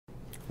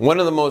One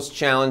of the most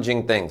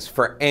challenging things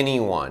for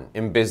anyone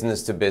in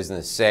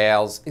business-to-business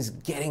sales is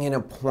getting an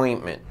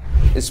appointment,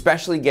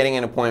 especially getting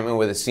an appointment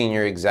with a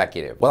senior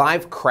executive. Well,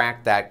 I've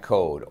cracked that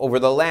code. Over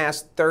the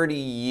last 30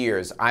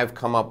 years, I've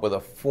come up with a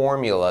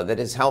formula that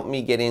has helped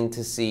me get in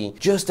to see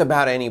just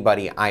about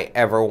anybody I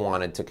ever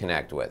wanted to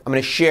connect with. I'm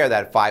going to share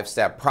that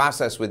 5-step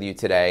process with you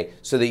today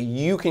so that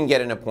you can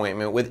get an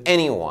appointment with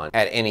anyone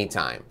at any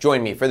time.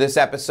 Join me for this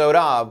episode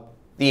of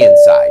The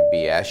Inside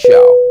BS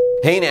Show.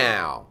 Hey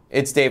now!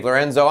 It's Dave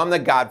Lorenzo. I'm the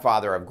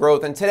godfather of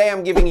growth, and today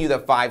I'm giving you the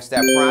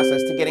 5-step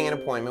process to getting an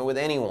appointment with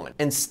anyone.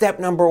 And step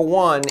number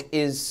 1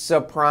 is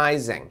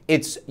surprising.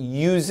 It's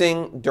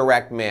using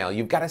direct mail.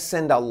 You've got to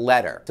send a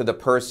letter to the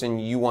person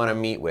you want to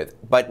meet with,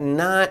 but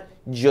not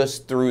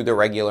just through the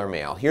regular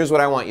mail. Here's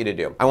what I want you to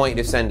do. I want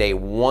you to send a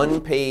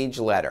 1-page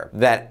letter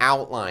that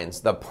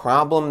outlines the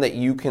problem that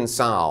you can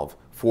solve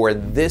for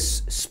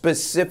this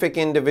specific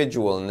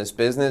individual in this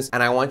business,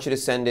 and I want you to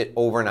send it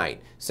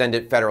overnight. Send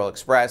it Federal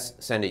Express,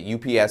 send it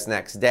UPS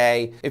next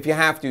day. If you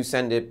have to,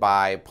 send it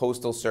by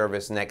Postal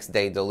Service next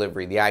day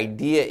delivery. The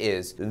idea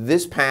is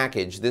this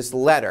package, this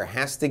letter,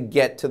 has to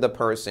get to the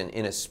person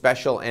in a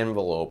special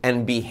envelope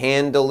and be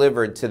hand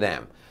delivered to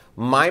them.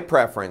 My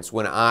preference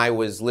when I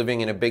was living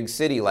in a big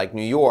city like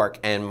New York,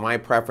 and my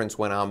preference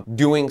when I'm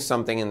doing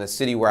something in the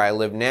city where I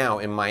live now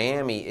in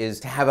Miami, is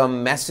to have a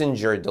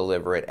messenger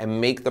deliver it and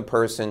make the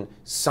person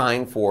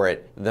sign for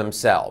it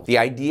themselves. The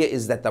idea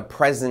is that the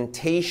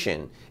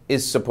presentation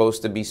is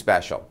supposed to be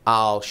special.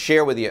 I'll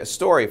share with you a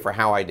story for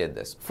how I did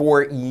this.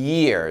 For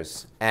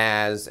years,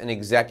 as an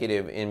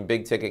executive in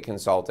big ticket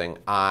consulting,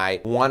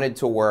 I wanted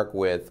to work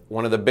with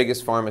one of the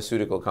biggest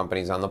pharmaceutical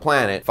companies on the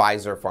planet,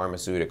 Pfizer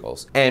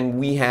Pharmaceuticals. And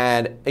we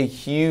had a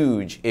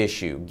huge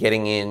issue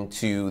getting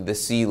into the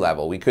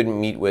C-level. We couldn't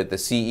meet with the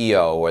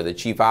CEO or the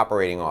chief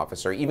operating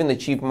officer, even the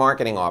chief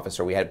marketing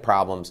officer. We had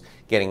problems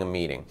getting a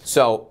meeting.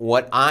 So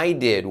what I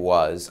did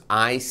was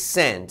I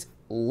sent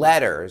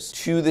letters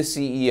to the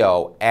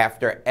CEO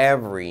after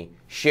every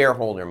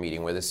shareholder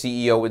meeting where the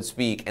CEO would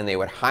speak and they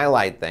would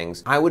highlight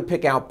things. I would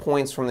pick out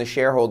points from the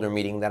shareholder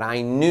meeting that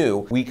I knew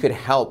we could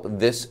help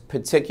this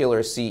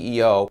particular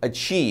CEO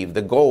achieve,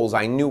 the goals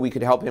I knew we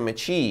could help him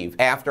achieve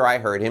after I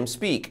heard him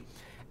speak.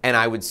 And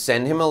I would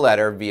send him a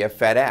letter via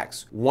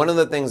FedEx. One of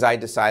the things I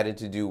decided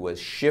to do was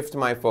shift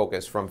my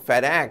focus from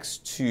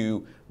FedEx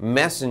to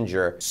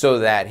Messenger so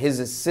that his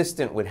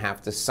assistant would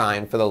have to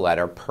sign for the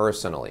letter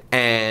personally.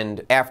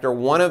 And after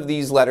one of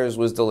these letters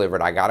was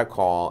delivered, I got a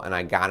call and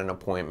I got an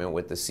appointment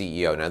with the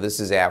CEO. Now, this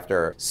is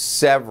after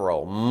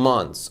several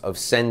months of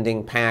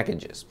sending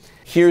packages.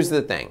 Here's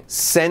the thing.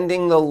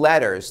 Sending the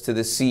letters to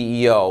the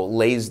CEO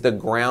lays the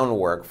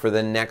groundwork for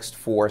the next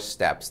 4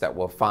 steps that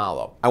will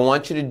follow. I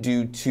want you to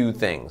do 2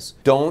 things.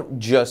 Don't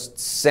just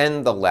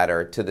send the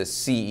letter to the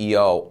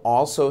CEO,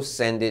 also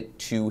send it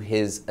to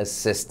his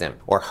assistant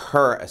or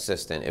her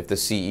assistant if the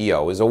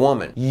CEO is a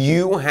woman.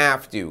 You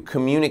have to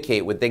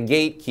communicate with the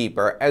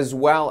gatekeeper as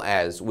well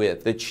as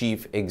with the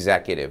chief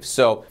executive.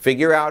 So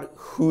figure out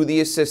who the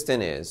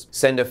assistant is.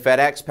 Send a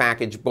FedEx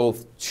package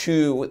both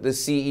to the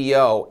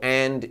CEO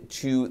and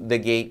to the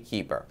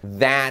gatekeeper.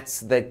 That's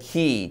the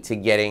key to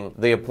getting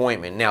the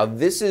appointment. Now,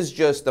 this is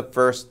just the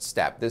first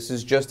step. This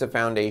is just a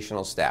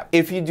foundational step.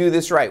 If you do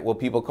this right, will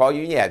people call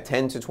you? Yeah,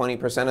 10 to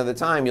 20% of the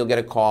time, you'll get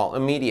a call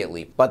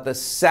immediately. But the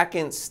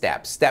second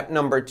step, step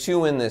number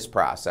 2 in this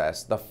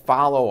process, the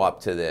follow-up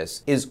to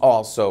this, is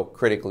also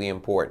critically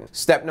important.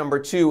 Step number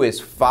 2 is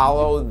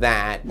follow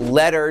that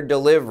letter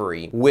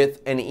delivery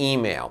with an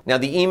email. Now,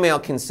 the email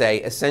can say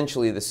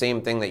essentially the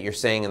same thing that you're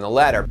saying in the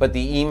letter, but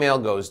the email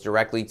goes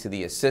directly to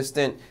the assistant.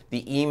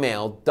 The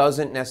email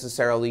doesn't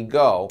necessarily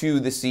go to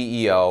the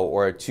CEO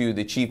or to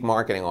the chief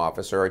marketing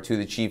officer or to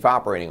the chief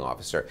operating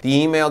officer. The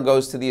email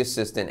goes to the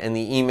assistant, and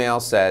the email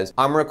says,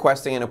 I'm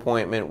requesting an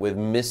appointment with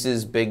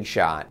Mrs. Big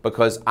Shot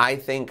because I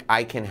think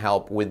I can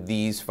help with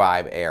these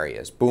 5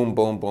 areas. Boom,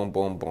 boom, boom,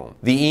 boom, boom.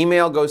 The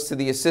email goes to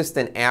the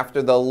assistant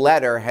after the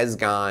letter has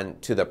gone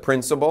to the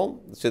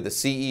principal, to the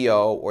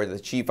CEO or the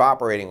chief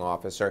operating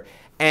officer,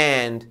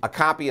 and a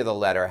copy of the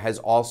letter has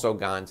also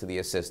gone to the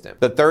assistant.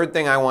 The third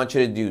thing I want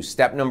you to do,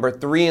 step number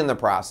 3 in the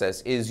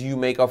process, is you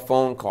make a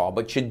phone call,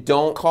 but you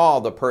don't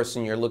call the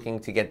person you're looking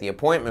to get the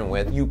appointment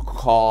with, you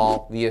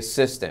call the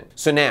assistant.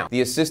 So now, the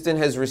assistant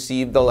has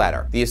received the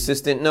letter. The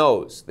assistant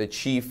knows the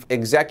chief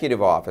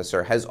executive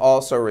officer has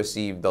also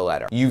received the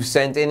letter. You've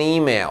sent an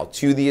email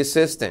to the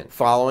assistant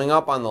following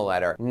up on the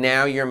letter.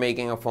 Now you're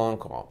making a phone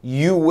call.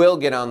 You will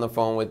get on the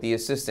phone with the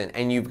assistant,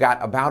 and you've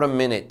got about a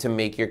minute to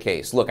make your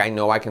case. Look, I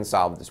know I can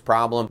solve this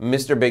problem.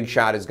 Mr. Big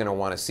Shot is going to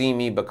want to see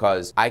me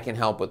because I can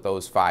help with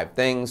those 5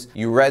 things.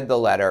 You read the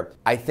letter.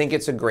 I think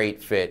it's a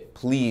great fit.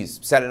 Please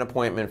set an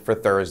appointment for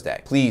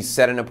Thursday. Please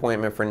set an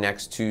appointment for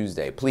next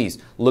Tuesday. Please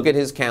look at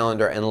his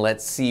calendar and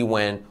let's see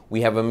when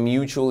we have a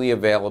mutually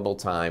available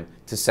time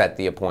to set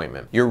the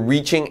appointment. You're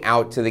reaching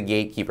out to the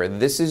gatekeeper.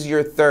 This is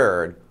your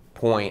third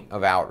point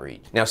of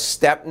outreach. Now,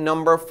 step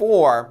number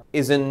 4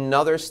 is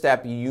another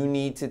step you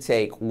need to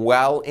take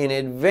well in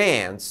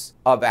advance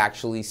of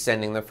actually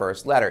sending the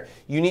first letter.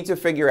 You need to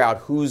figure out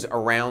who's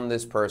around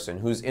this person,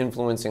 who's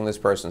influencing this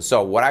person.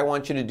 So what I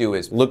want you to do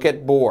is look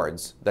at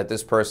boards that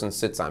this person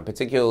sits on,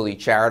 particularly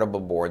charitable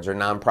boards or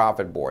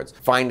nonprofit boards.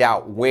 Find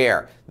out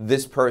where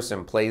this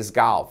person plays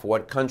golf,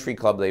 what country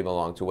club they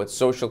belong to, what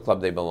social club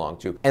they belong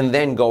to, and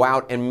then go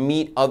out and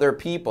meet other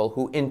people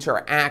who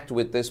interact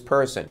with this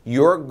person.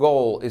 Your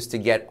goal is to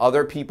get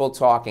other people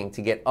talking,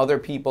 to get other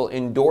people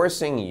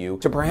endorsing you,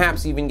 to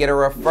perhaps even get a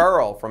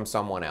referral from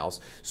someone else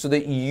so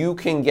that you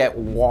can get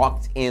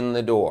walked in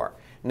the door.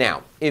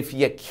 Now, if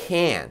you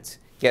can't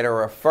get a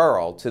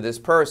referral to this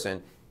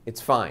person,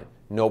 it's fine,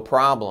 no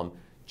problem.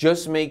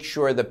 Just make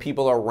sure the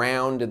people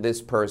around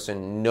this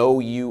person know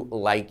you,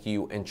 like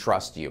you, and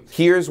trust you.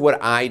 Here's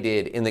what I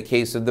did in the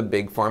case of the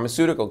big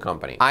pharmaceutical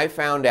company. I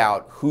found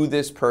out who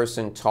this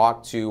person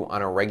talked to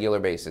on a regular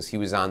basis. He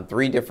was on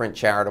 3 different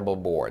charitable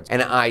boards.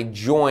 And I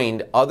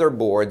joined other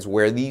boards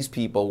where these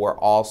people were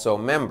also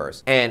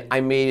members. And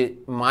I made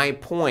it my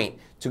point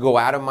to go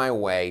out of my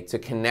way to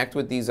connect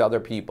with these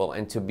other people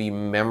and to be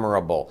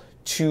memorable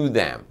to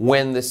them.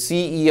 When the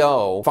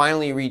CEO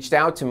finally reached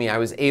out to me, I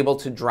was able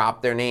to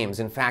drop their names.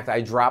 In fact,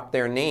 I dropped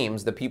their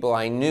names, the people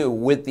I knew,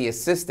 with the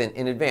assistant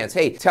in advance.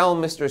 Hey, tell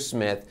Mr.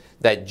 Smith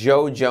that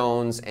Joe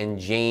Jones and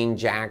Jane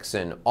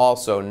Jackson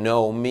also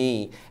know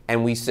me,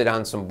 and we sit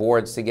on some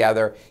boards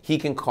together. He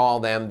can call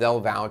them,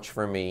 they'll vouch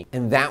for me.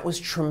 And that was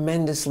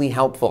tremendously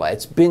helpful.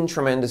 It's been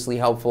tremendously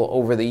helpful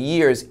over the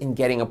years in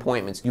getting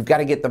appointments. You've got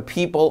to get the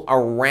people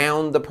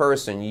around the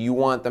person you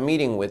want the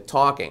meeting with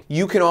talking.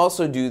 You can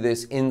also do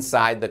this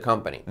inside the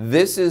company.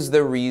 This is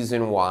the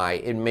reason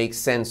why it makes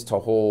sense to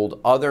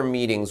hold other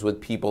meetings with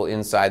people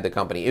inside the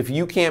company. If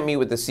you can't meet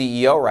with the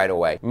CEO right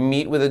away,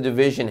 meet with a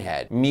division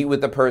head, meet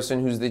with the person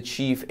who's the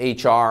chief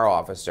HR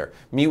officer,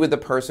 meet with the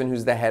person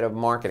who's the head of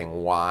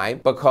marketing. Why?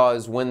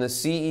 Because when the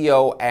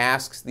CEO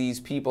asks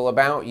these people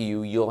about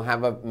you, you'll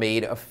have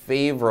made a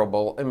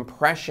favorable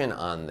impression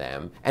on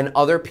them, and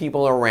other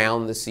people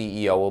around the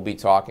CEO will be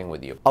talking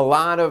with you. A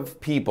lot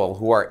of people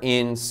who are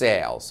in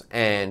sales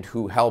and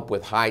who help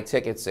with high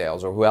ticket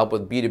sales or who help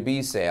with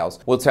B2B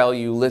sales will tell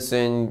you,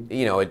 listen,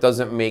 it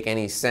doesn't make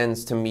any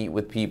sense to meet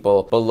with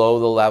people below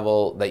the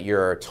level that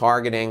you're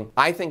targeting.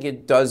 I think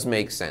it does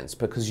make sense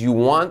because you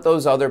want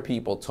those other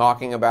people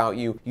talking about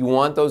you. You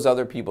want those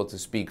other people to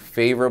speak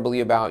favorably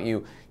about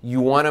you. You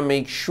want to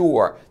make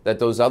sure that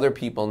those other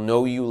people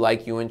know you,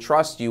 like you, and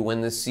trust you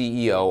when the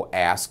CEO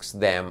asks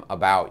them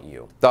about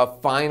you. The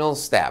final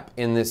step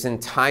in this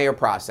entire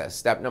process,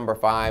 step number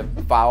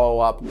 5, follow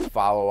up,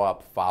 follow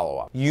up, follow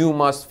up. You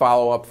must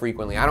follow up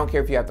frequently. I don't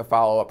care if you have to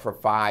follow up for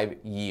 5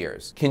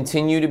 years.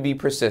 Continue to be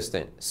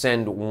persistent.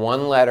 Send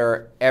 1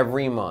 letter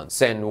every month.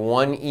 Send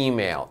 1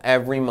 email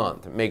every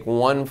month. Make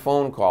 1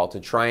 phone call to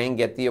try and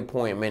get the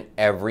appointment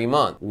every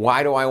month.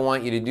 Why do I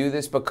want you to do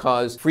this?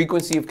 Because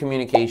frequency of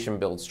communication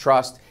builds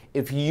trust.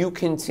 If you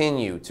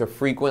continue to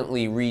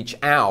frequently reach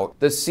out,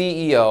 the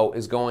CEO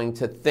is going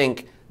to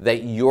think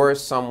that you're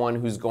someone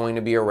who's going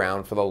to be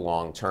around for the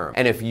long term.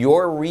 And if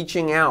you're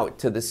reaching out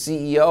to the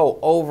CEO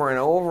over and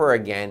over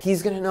again,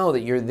 he's going to know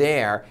that you're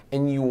there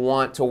and you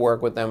want to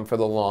work with them for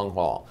the long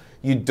haul.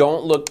 You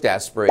don't look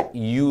desperate,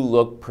 you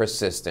look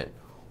persistent.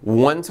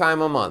 1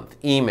 time a month,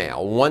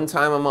 email, 1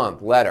 time a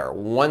month, letter,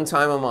 1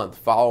 time a month,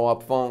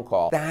 follow-up phone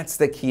call. That's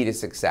the key to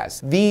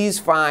success. These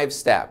 5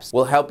 steps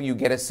will help you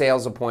get a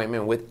sales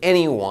appointment with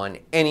anyone,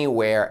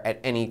 anywhere, at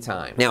any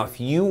time. Now, if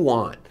you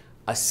want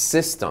a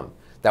system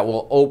that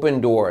will open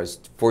doors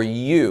for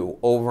you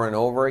over and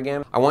over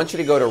again, I want you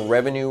to go to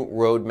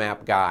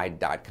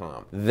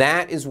RevenueRoadmapGuide.com.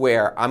 That is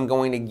where I'm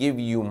going to give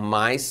you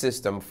my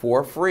system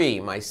for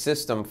free, my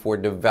system for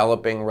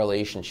developing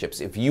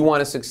relationships. If you want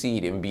to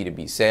succeed in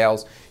B2B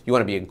sales, you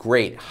want to be a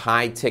great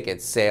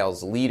high-ticket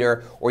sales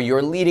leader, or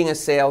you're leading a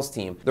sales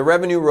team, the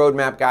Revenue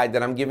Roadmap Guide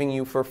that I'm giving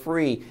you for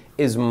free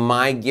is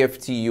my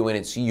gift to you, and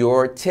it's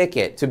your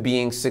ticket to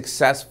being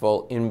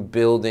successful in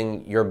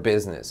building your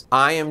business.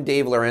 I am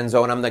Dave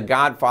Lorenzo, and I'm the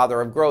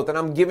godfather of growth, and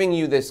I'm giving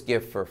you this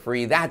gift for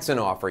free. That's an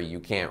offer you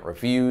can't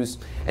refuse.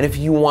 And if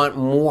you want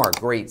more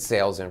great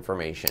sales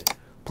information,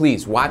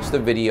 please watch the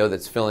video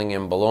that's filling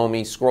in below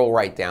me. Scroll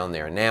right down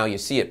there now. You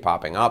see it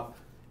popping up.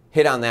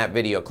 Hit on that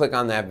video, click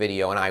on that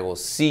video, and I will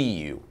see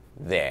you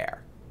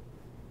there.